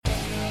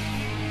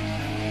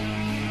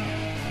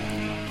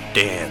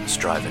Dan's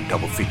Drive-In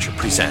Double Feature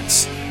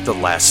presents The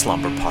Last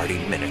Slumber Party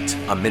Minute,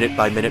 a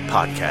minute-by-minute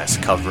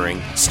podcast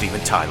covering Steven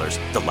Tyler's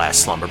The Last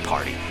Slumber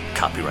Party,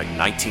 copyright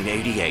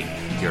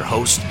 1988. Your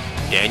host,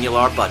 Daniel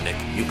R.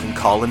 Budnick. You can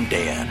call him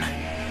Dan.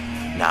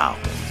 Now,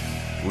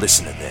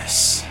 listen to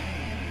this.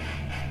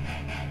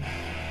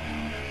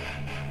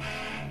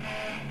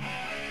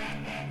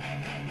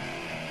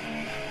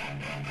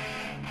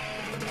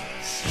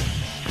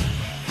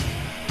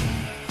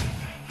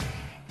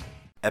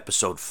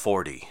 Episode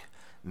 40.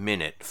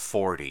 Minute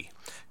 40.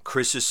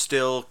 Chris is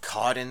still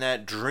caught in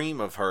that dream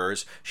of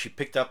hers. She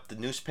picked up the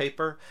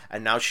newspaper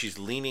and now she's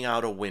leaning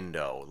out a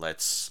window.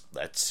 Let's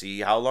see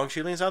how long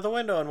she leans out the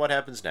window and what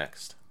happens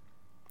next.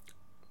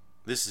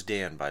 This is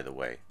Dan, by the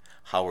way.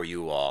 How are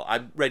you all?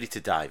 I'm ready to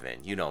dive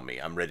in. You know me.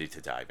 I'm ready to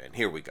dive in.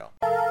 Here we go.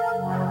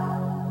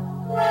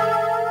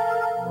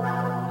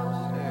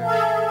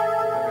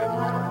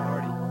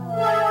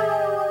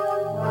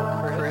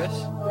 Chris,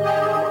 come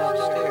on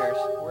upstairs.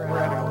 We're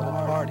having a little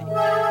party.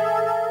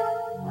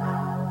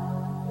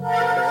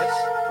 Chris,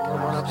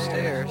 come on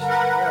upstairs.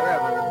 We're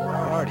having a little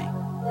party.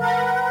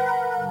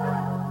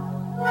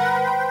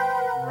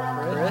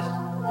 Chris,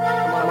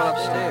 come on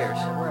upstairs.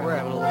 We're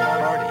having a little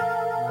party.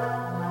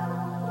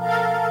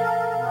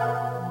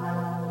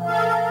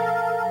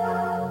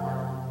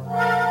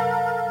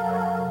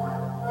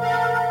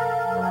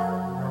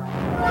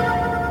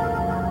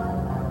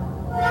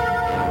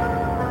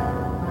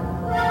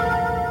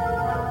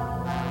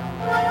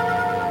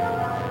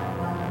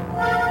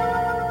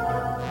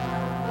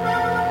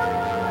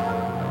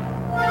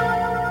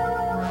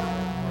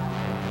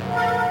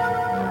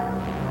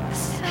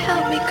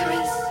 Help me,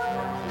 Chris.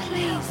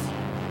 Please.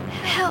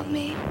 Help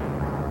me.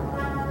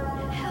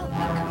 Help me,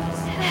 Chris.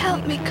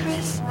 Help me,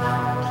 Chris.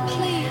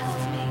 Please.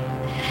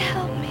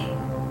 Help me.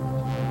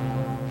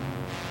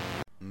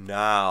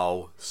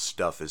 Now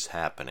stuff is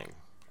happening.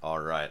 All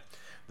right.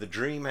 The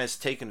dream has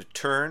taken a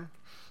turn,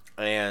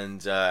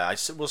 and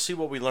we'll see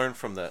what we learn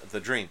from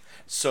the dream.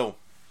 So,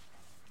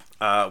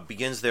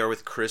 begins there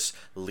with Chris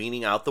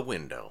leaning out the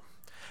window.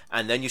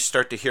 And then you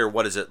start to hear,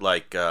 what is it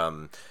like,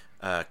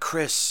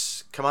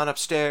 Chris, come on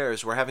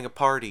upstairs, we're having a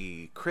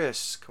party.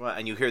 Chris, come on.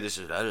 And you hear this,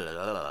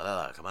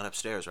 come on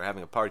upstairs, we're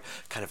having a party.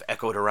 Kind of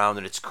echoed around,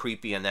 and it's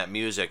creepy, and that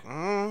music,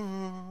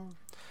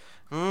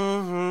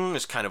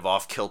 is kind of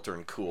off kilter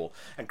and cool.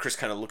 And Chris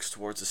kind of looks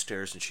towards the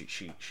stairs, and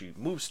she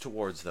moves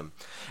towards them.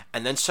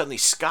 And then suddenly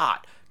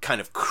Scott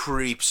kind of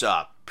creeps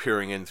up,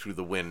 peering in through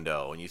the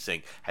window. And you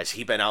think, has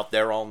he been out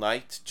there all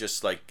night,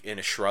 just like in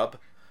a shrub?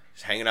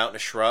 Just hanging out in a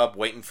shrub,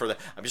 waiting for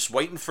I'm just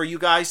waiting for you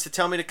guys to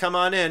tell me to come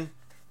on in.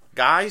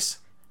 Guys,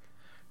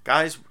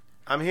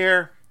 I'm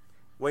here,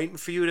 waiting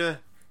for you to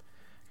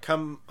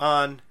come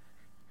on,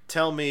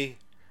 tell me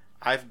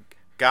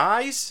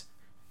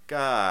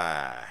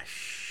gosh,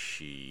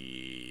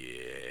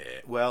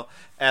 shit. Well,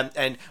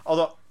 and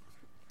although,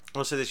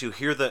 I'll say this, you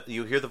hear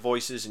the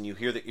voices and you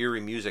hear the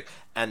eerie music,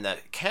 and the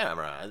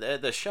camera,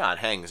 the shot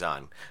hangs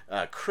on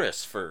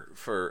Chris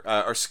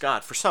or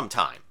Scott for some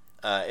time,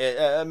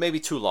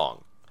 maybe too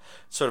long.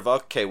 Sort of,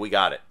 okay, we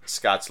got it.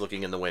 Scott's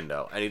looking in the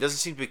window, and he doesn't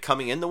seem to be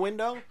coming in the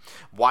window.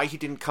 Why he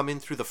didn't come in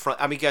through the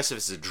front? I mean, I guess if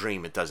it's a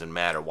dream, it doesn't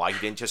matter. Why he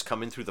didn't just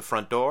come in through the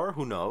front door?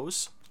 Who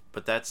knows?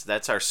 But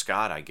that's our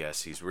Scott, I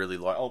guess. He's really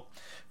loyal. Oh,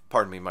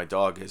 pardon me, my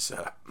dog is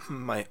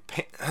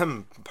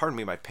pardon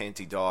me, my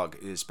panty dog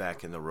is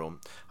back in the room.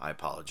 I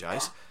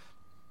apologize.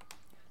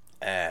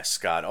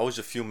 Scott, always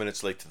a few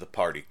minutes late to the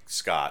party.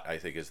 Scott, I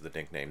think, is the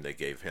nickname they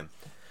gave him.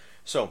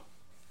 So,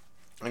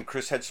 and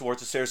Chris heads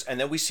towards the stairs, and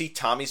then we see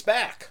Tommy's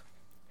back.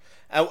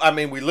 I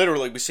mean,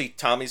 we see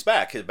Tommy's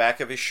back, the back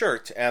of his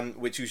shirt, and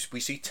we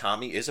see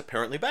Tommy is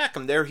apparently back,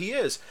 and there he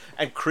is.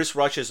 And Chris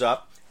rushes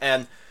up,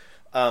 and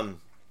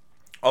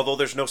although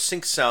there's no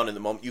sync sound in the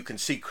moment, you can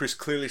see Chris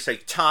clearly say,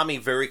 Tommy,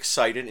 very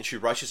excited, and she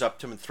rushes up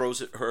to him and throws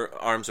her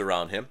arms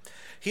around him.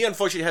 He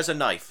unfortunately has a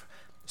knife,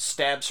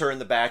 stabs her in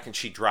the back, and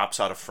she drops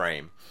out of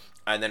frame.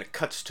 And then it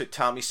cuts to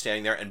Tommy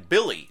standing there, and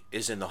Billy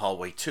is in the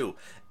hallway too.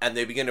 And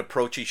they begin to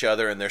approach each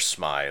other, and they're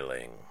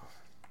smiling.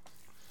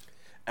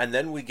 And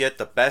then we get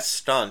the best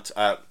stunt,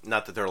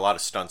 not that there are a lot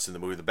of stunts in the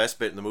movie, the best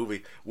bit in the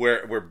movie,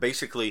 where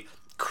basically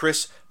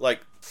Chris,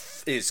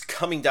 is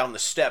coming down the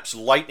steps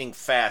lightning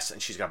fast, and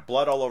she's got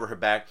blood all over her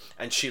back,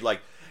 and she,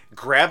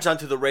 grabs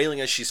onto the railing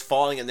as she's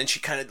falling, and then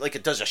she kind of,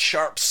 it does a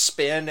sharp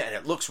spin, and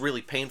it looks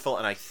really painful.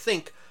 And I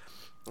think,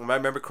 if I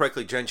remember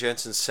correctly, Jen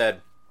Jensen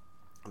said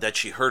that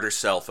she hurt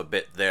herself a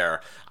bit there.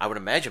 I would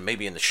imagine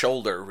maybe in the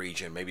shoulder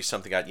region, maybe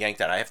something got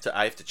yanked out. I have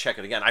to check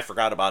it again. I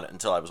forgot about it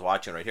until I was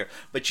watching right here.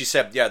 But she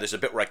said, yeah, there's a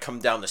bit where I come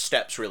down the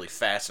steps really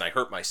fast and I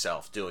hurt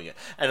myself doing it.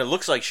 And it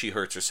looks like she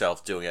hurts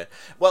herself doing it.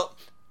 Well,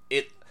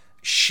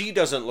 she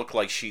doesn't look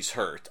like she's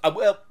hurt.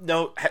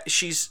 No,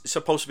 she's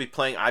supposed to be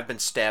playing I've been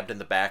stabbed in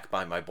the back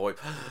by my boy.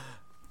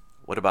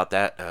 What about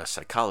that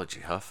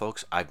psychology, huh,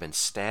 folks? I've been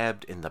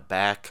stabbed in the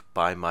back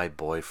by my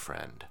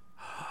boyfriend.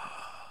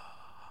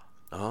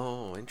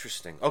 Oh,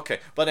 interesting.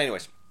 Okay, but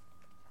anyways,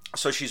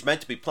 So she's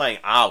meant to be playing,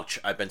 ouch,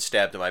 I've been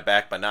stabbed in my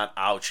back, but not,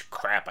 ouch,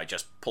 crap, I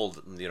just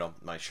pulled,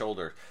 my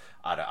shoulder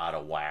out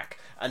of whack.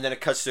 And then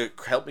it cuts to,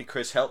 help me,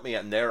 Chris, help me.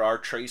 And there are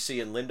Tracy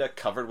and Linda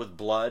covered with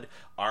blood,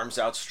 arms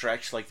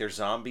outstretched like they're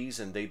zombies,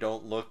 and they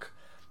don't look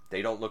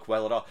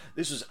well at all.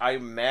 I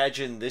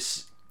imagine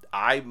this,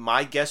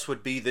 my guess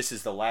would be this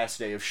is the last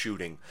day of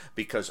shooting,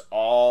 because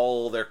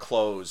all their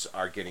clothes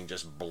are getting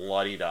just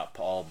bloodied up,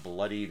 all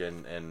bloodied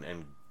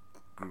and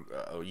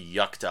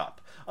yucked up.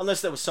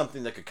 Unless that was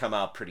something that could come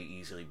out pretty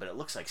easily, but it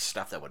looks like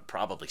stuff that would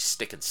probably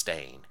stick and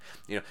stain.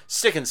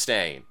 Stick and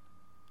stain.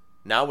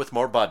 Now with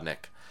more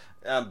Budnick.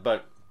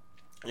 But,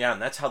 yeah,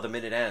 and that's how the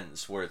minute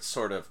ends, where it's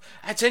sort of...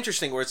 It's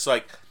interesting, where it's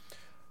like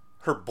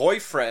her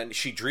boyfriend,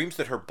 she dreams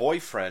that her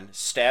boyfriend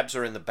stabs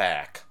her in the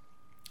back,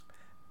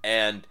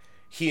 and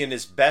he and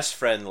his best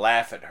friend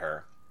laugh at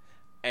her,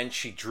 and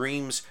she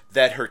dreams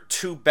that her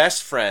two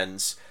best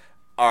friends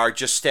are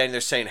just standing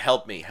there saying,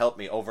 help me,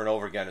 over and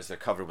over again as they're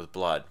covered with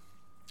blood.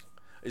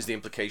 Is the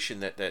implication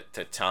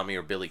that Tommy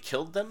or Billy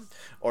killed them?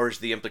 Or is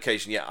the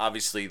implication, yeah,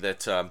 obviously,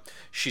 that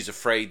she's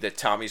afraid that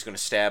Tommy's going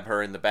to stab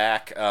her in the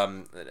back,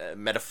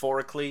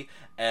 metaphorically,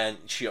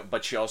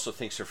 but she also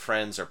thinks her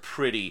friends are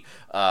pretty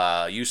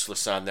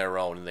useless on their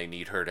own, and they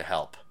need her to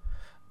help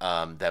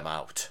them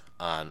out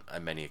on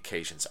many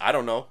occasions. I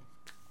don't know.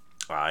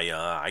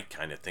 I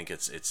kind of think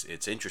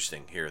it's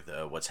interesting here,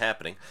 what's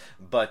happening,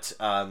 but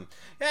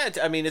yeah,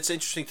 I mean, it's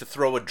interesting to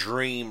throw a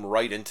dream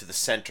right into the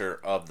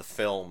center of the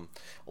film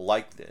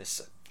like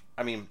this.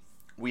 I mean,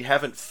 we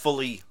haven't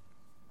fully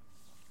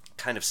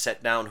kind of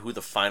set down who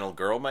the final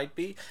girl might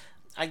be.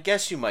 I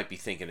guess you might be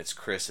thinking it's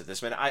Chris at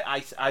this minute.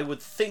 I would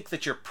think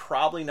that you're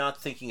probably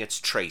not thinking it's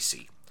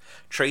Tracy.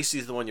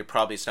 Tracy's the one you're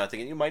probably not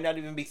thinking. You might not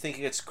even be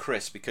thinking it's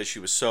Chris, because she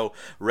was so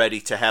ready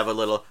to have a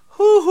little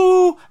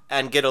hoo-hoo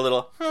and get a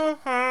little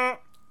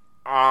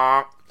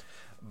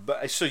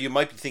but so you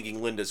might be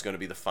thinking Linda's going to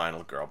be the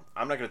final girl.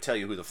 I'm not going to tell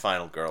you who the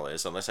final girl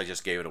is, unless I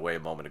just gave it away a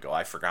moment ago.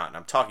 I've forgotten.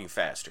 I'm talking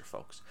faster,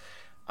 folks.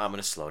 I'm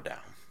going to slow down.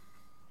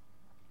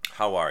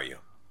 How are you?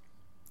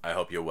 I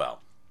hope you're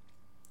well.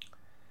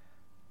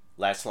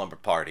 Last Slumber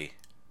Party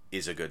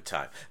is a good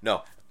time.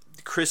 No,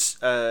 Chris,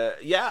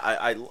 yeah,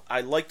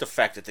 I like the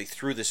fact that they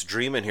threw this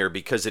dream in here,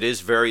 because it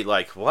is very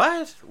like,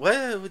 what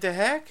the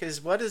heck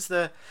is, what is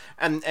the,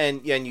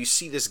 and you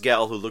see this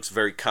gal who looks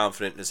very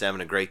confident and is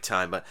having a great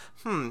time, but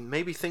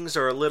maybe things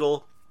are a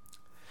little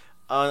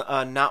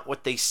not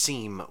what they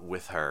seem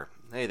with her.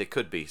 Hey, they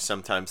could be.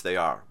 Sometimes they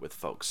are with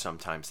folks.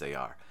 Sometimes they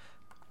are.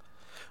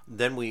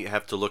 Then we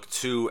have to look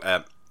too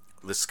at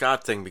the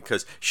Scott thing,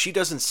 because she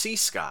doesn't see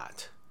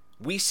Scott.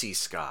 We see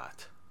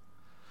Scott,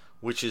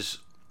 which is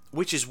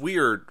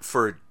weird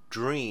for a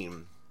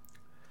dream,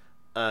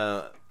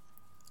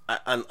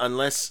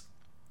 unless,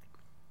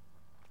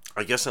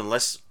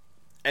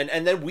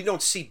 and then we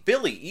don't see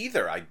Billy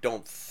either, I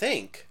don't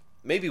think.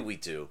 Maybe we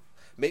do.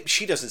 Maybe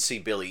she doesn't see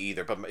Billy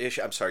either, but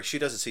I'm sorry, she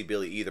doesn't see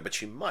Billy either, but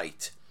she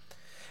might.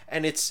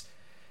 And it's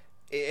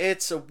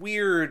a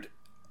weird,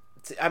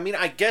 I mean,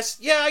 I guess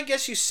you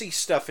see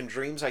stuff in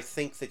dreams, I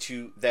think, that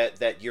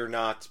you're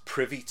not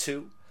privy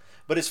to.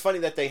 But it's funny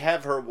that they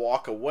have her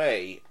walk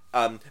away.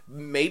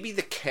 Maybe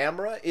the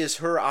camera is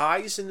her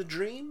eyes in the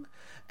dream,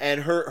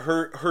 and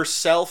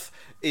herself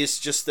is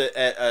just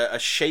a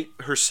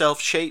shape,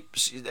 herself shape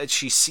that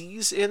she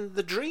sees in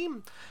the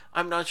dream.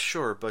 I'm not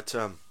sure, but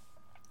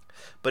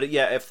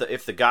yeah, if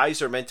the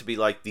guys are meant to be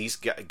like, these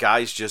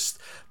guys just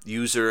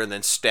use her and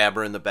then stab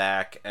her in the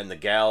back, and the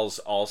gals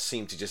all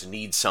seem to just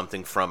need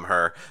something from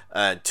her,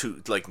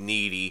 to like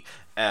needy.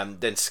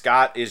 Then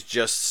Scott is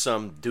just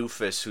some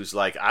doofus who's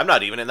like, I'm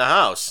not even in the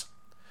house.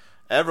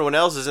 Everyone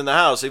else is in the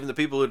house, even the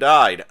people who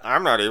died.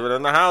 I'm not even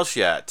in the house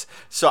yet.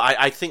 So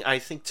I think I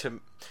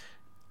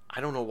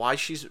don't know why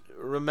she's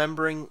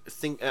remembering.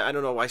 I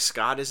don't know why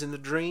Scott is in the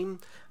dream.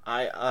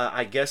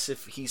 I guess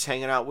if he's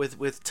hanging out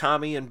with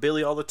Tommy and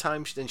Billy all the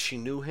time, then she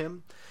knew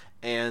him,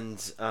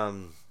 and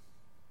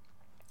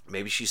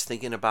maybe she's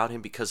thinking about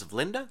him because of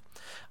Linda.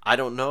 I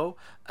don't know,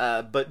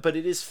 but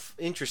it is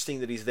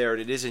interesting that he's there,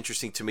 and it is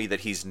interesting to me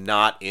that he's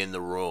not in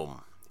the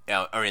room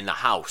or in the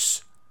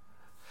house.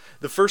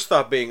 The first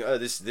thought being,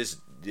 this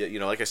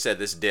like I said,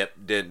 this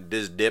dip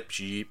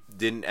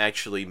didn't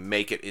actually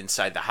make it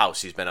inside the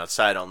house. He's been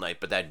outside all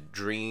night, but that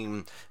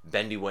dream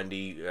bendy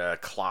Wendy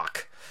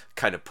clock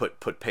kind of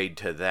put paid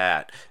to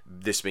that.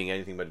 This being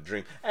anything but a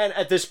dream, and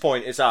at this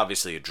point, it's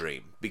obviously a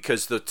dream,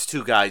 because the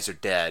two guys are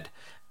dead,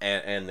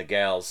 and the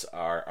gals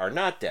are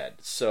not dead.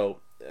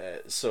 So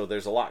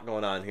there's a lot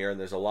going on here, and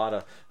there's a lot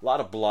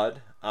of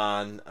blood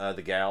on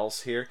the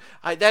gals here.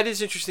 That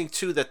is interesting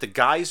too, that the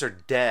guys are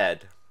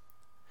dead,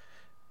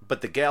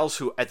 but the gals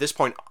who at this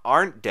point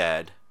aren't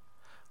dead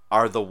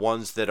are the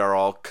ones that are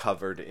all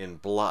covered in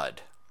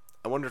blood.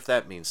 I wonder if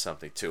that means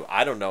something too.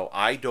 I don't know.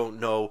 I don't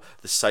know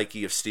the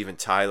psyche of Steven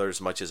Tyler as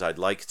much as I'd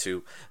like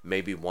to.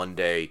 Maybe one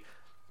day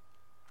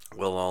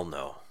we'll all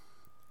know,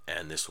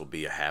 and this will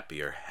be a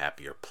happier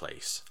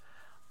place.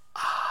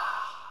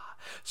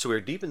 So we're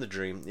deep in the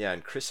dream. Yeah,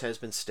 and Chris has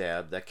been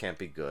stabbed. That can't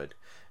be good.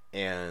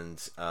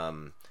 And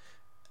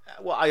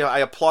Well, I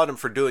applaud him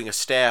for doing a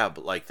stab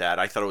like that.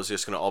 I thought it was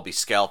just going to all be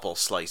scalpel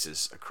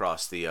slices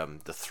across the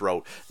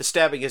throat. The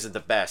stabbing isn't the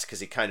best because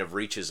he kind of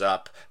reaches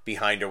up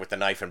behind her with the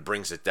knife and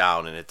brings it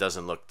down, and it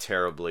doesn't look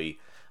terribly.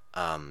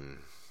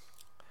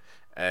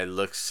 It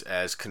looks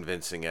as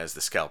convincing as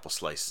the scalpel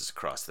slices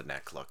across the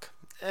neck look.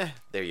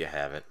 There you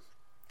have it.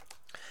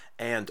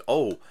 And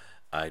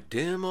I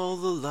dim all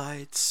the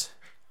lights.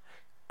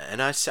 And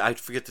I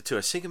forget the two.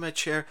 I sink in my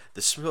chair.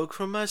 The smoke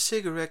from my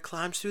cigarette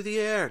climbs through the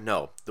air.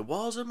 No, the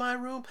walls of my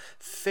room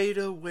fade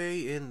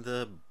away in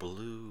the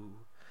blue.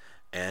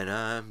 And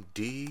I'm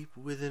deep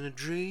within a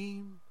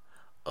dream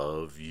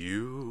of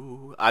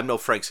you. I'm no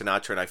Frank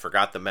Sinatra, and I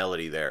forgot the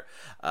melody there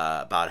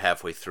about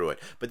halfway through it.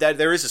 But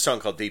there is a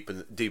song called Deep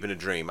in a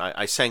Dream.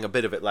 I sang a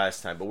bit of it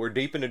last time, but we're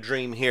deep in a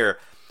dream here.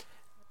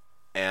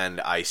 And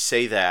I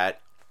say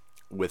that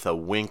with a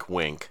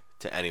wink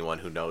to anyone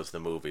who knows the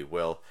movie.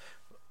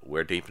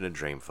 We're deep in a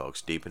dream,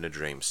 folks. Deep in a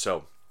dream.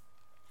 So,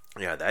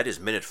 yeah, that is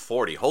minute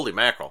 40. Holy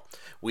mackerel!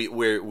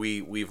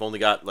 We've only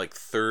got like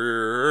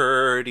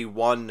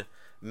 31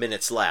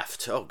 minutes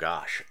left. Oh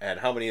gosh! And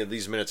how many of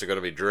these minutes are going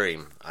to be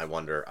dream? I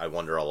wonder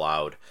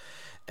aloud.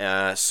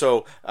 I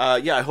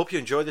hope you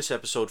enjoyed this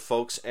episode,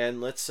 folks.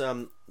 And let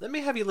me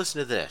have you listen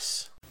to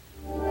this.